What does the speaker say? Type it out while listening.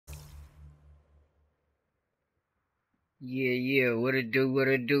Yeah, what it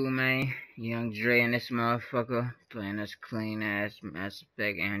do, man? Young Dre and this motherfucker playing this clean ass Mass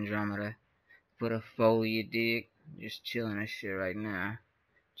Effect Andromeda for the foe, you dig? Just chilling this shit right now.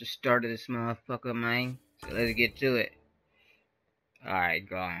 Just started this motherfucker, man. So let's get to it. Alright,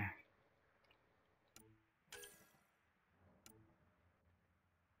 go on.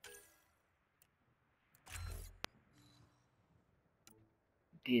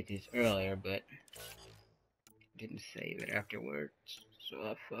 Did this earlier, but didn't save it afterwards, so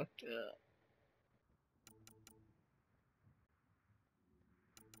I fucked up.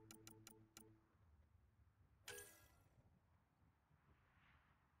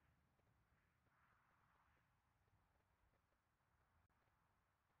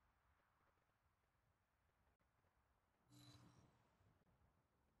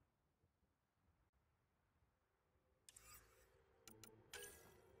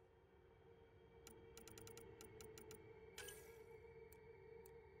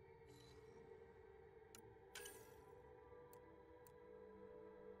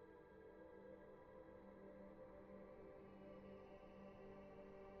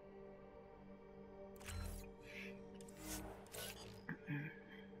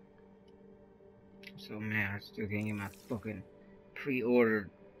 So man, I still can't get my fucking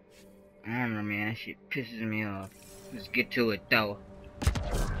pre-ordered armor, man. That shit pisses me off. Let's get to it though.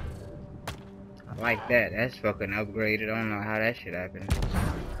 I like that. That's fucking upgraded. I don't know how that shit happened.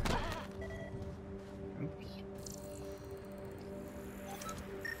 Oops.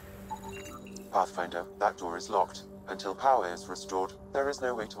 Pathfinder, that door is locked. Until power is restored, there is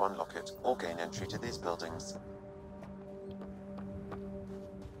no way to unlock it or gain entry to these buildings.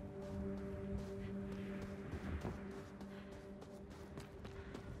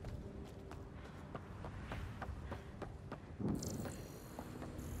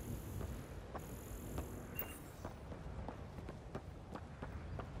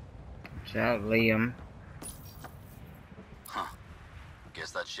 Shout Liam. Huh.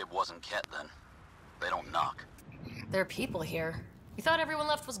 Guess that ship wasn't Ket then. They don't knock. There are people here. We thought everyone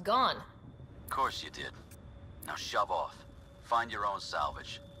left was gone. Of course you did. Now shove off. Find your own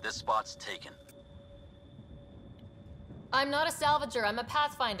salvage. This spot's taken. I'm not a salvager, I'm a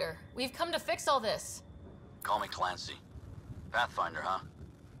pathfinder. We've come to fix all this. Call me Clancy. Pathfinder, huh?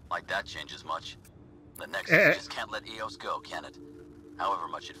 Like that changes much. The Nexus just can't let EOS go, can it? However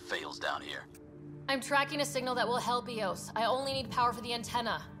much it fails down here. I'm tracking a signal that will help EOS. I only need power for the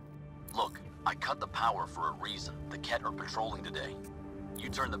antenna. Look, I cut the power for a reason. The Ket are patrolling today. You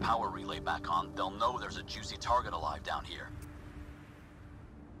turn the power relay back on, they'll know there's a juicy target alive down here.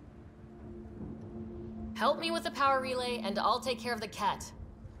 Help me with the power relay, and I'll take care of the Ket.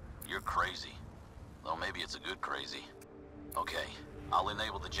 You're crazy. Though maybe it's a good crazy. Okay, I'll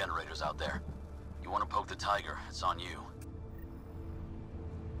enable the generators out there. You want to poke the tiger, it's on you.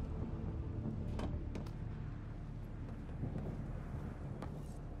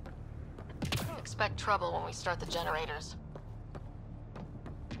 Expect trouble when we start the generators.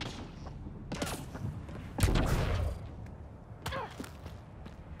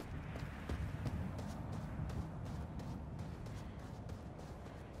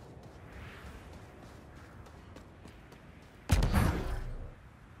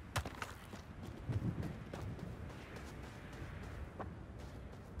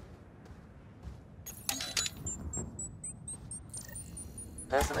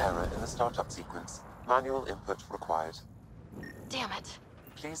 There's an error in the startup sequence. Manual input required. Damn it.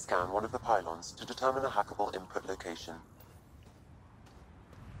 Please scan one of the pylons to determine a hackable input location.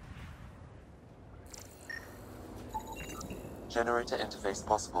 Generator interface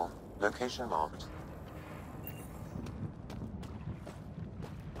possible. Location marked.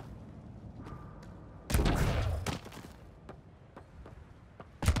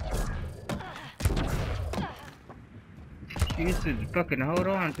 You used to fucking hold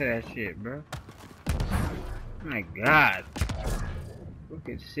on to that shit, bro. Oh my god.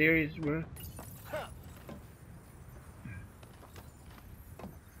 Fucking serious, bro.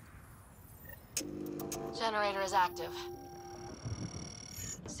 Generator is active.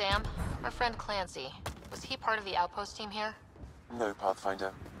 Sam, our friend Clancy, was he part of the outpost team here? No,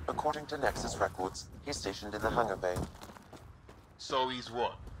 Pathfinder. According to Nexus records, he's stationed in the hangar bay. So he's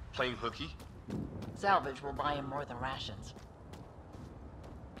what? Playing hooky? Salvage will buy him more than rations.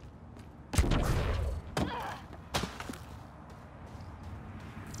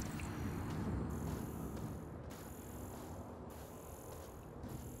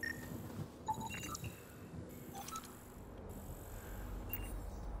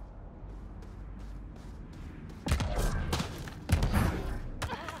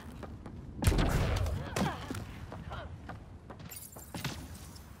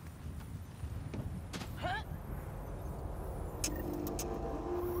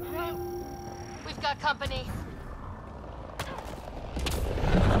 company.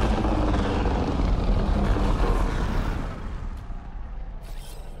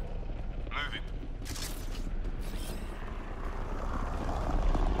 Moving.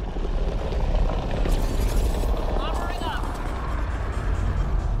 Armoring up.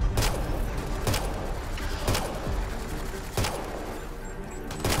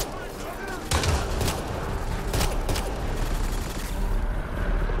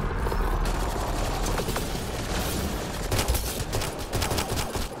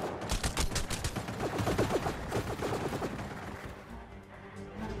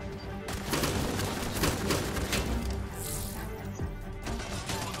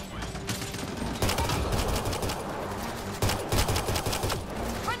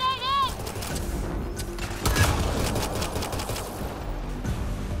 Grenade in!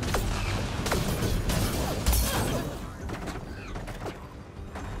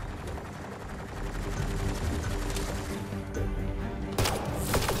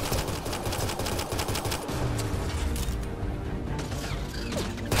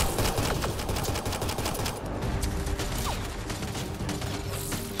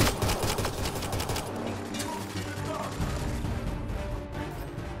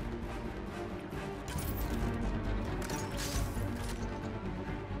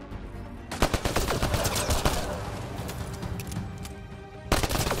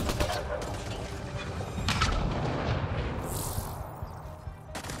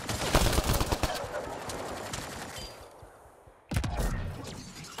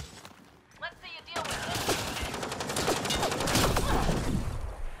 Let's see you deal with it.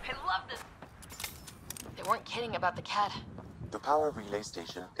 I love this. They weren't kidding about the cat. The power relay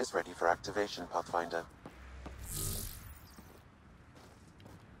station is ready for activation, Pathfinder.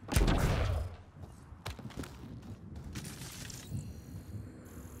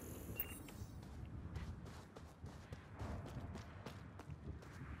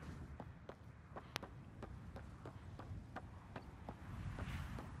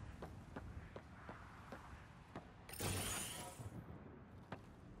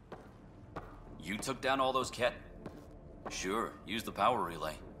 You took down all those cat? Sure, use the power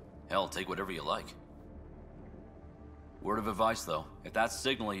relay. Hell, take whatever you like. Word of advice, though. If that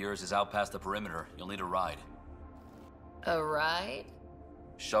signal of yours is out past the perimeter, you'll need a ride. A ride?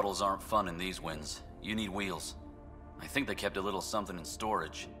 Shuttles aren't fun in these winds. You need wheels. I think they kept a little something in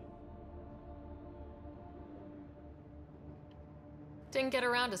storage. Didn't get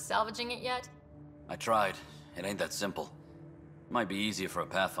around to salvaging it yet? I tried. It ain't that simple. Might be easier for a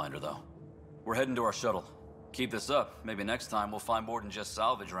Pathfinder, though. We're heading to our shuttle. Keep this up. Maybe next time we'll find more than just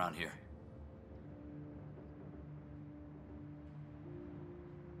salvage around here.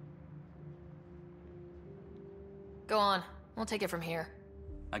 Go on. We'll take it from here.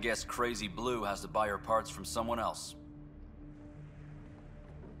 I guess Crazy Blue has to buy her parts from someone else.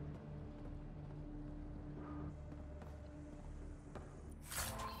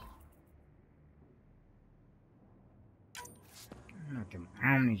 Look at them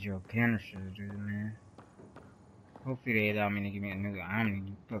Omni-Joe canisters, dude, man. Hopefully they allow me to give me a new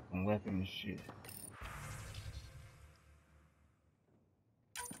Omni fucking weapon and shit.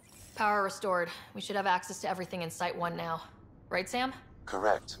 Power restored. We should have access to everything in Site 1 now. Right, Sam?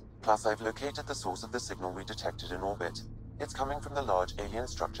 Correct. Plus, I've located the source of the signal we detected in orbit. It's coming from the large alien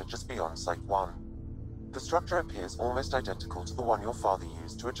structure just beyond Site 1. The structure appears almost identical to the one your father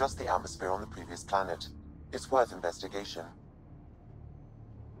used to adjust the atmosphere on the previous planet. It's worth investigation.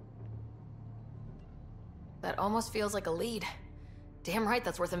 That almost feels like a lead. Damn right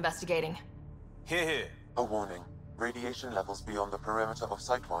that's worth investigating. Here, here. A warning. Radiation levels beyond the perimeter of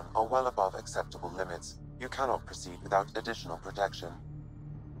Site 1 are well above acceptable limits. You cannot proceed without additional protection.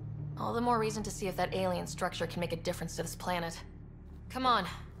 All the more reason to see if that alien structure can make a difference to this planet. Come on,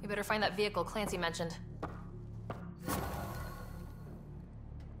 we better find that vehicle Clancy mentioned.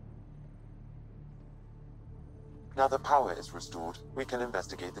 Now the power is restored, we can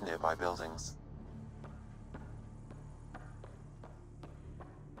investigate the nearby buildings.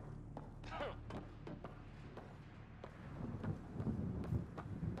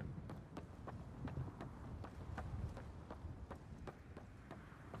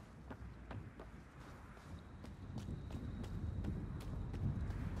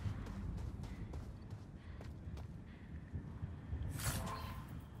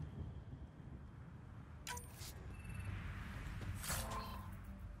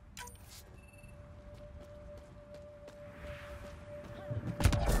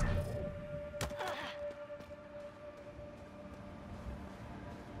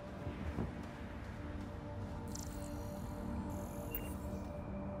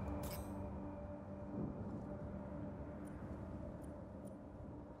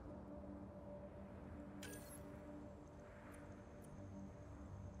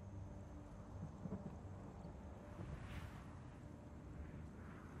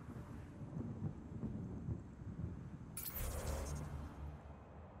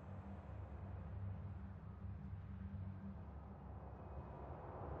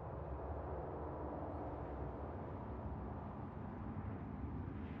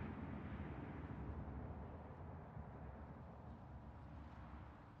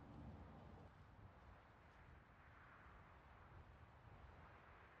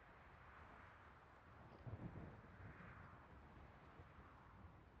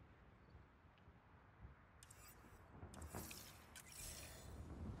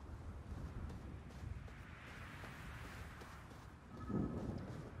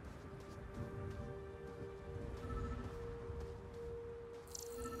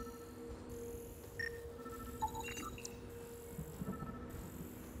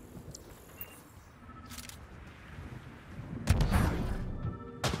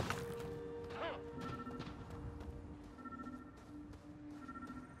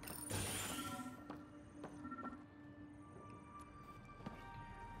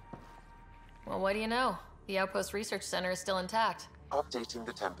 Well, what do you know? The Outpost Research Center is still intact. Updating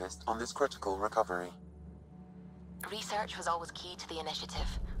the Tempest on this critical recovery. Research was always key to the initiative.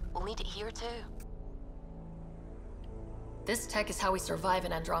 We'll need it here too. This tech is how we survive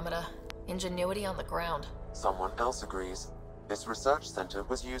in Andromeda. Ingenuity on the ground. Someone else agrees. This research center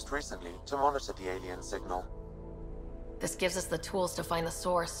was used recently to monitor the alien signal. This gives us the tools to find the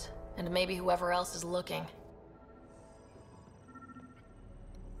source, and maybe whoever else is looking.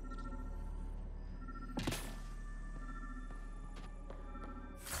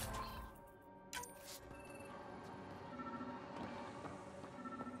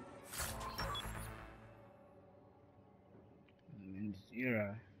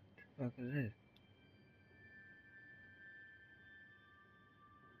 Zero. The fuck is this?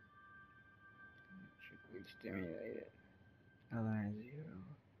 Electrically stimulated. Align zero.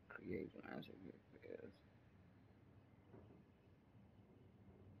 Create massive repairs.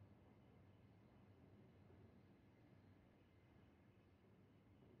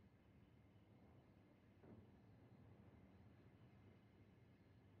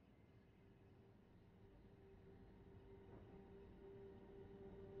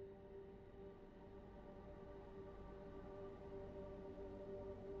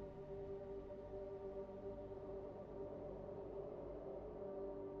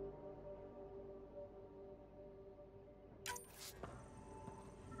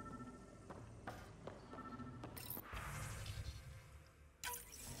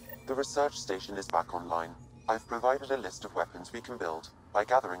 The research station is back online. I've provided a list of weapons we can build by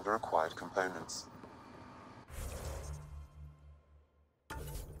gathering the required components.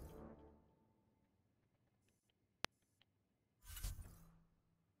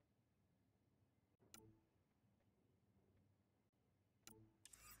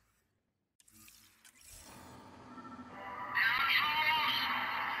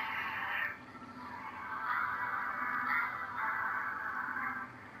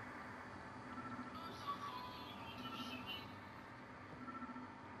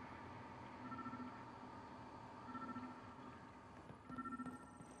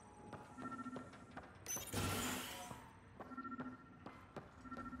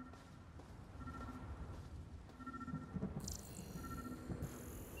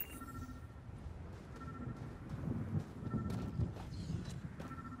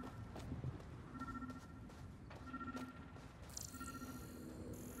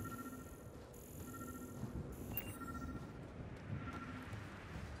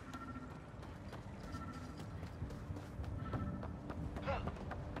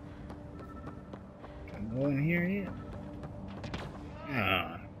 Go in here yet?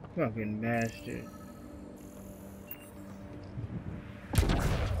 Ah, fucking bastard.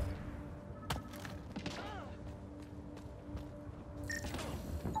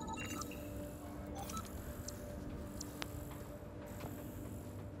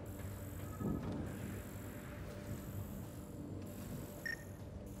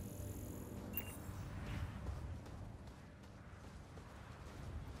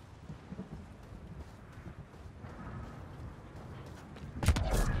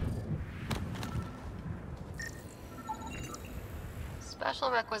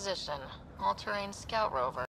 Special requisition. All-terrain scout rover.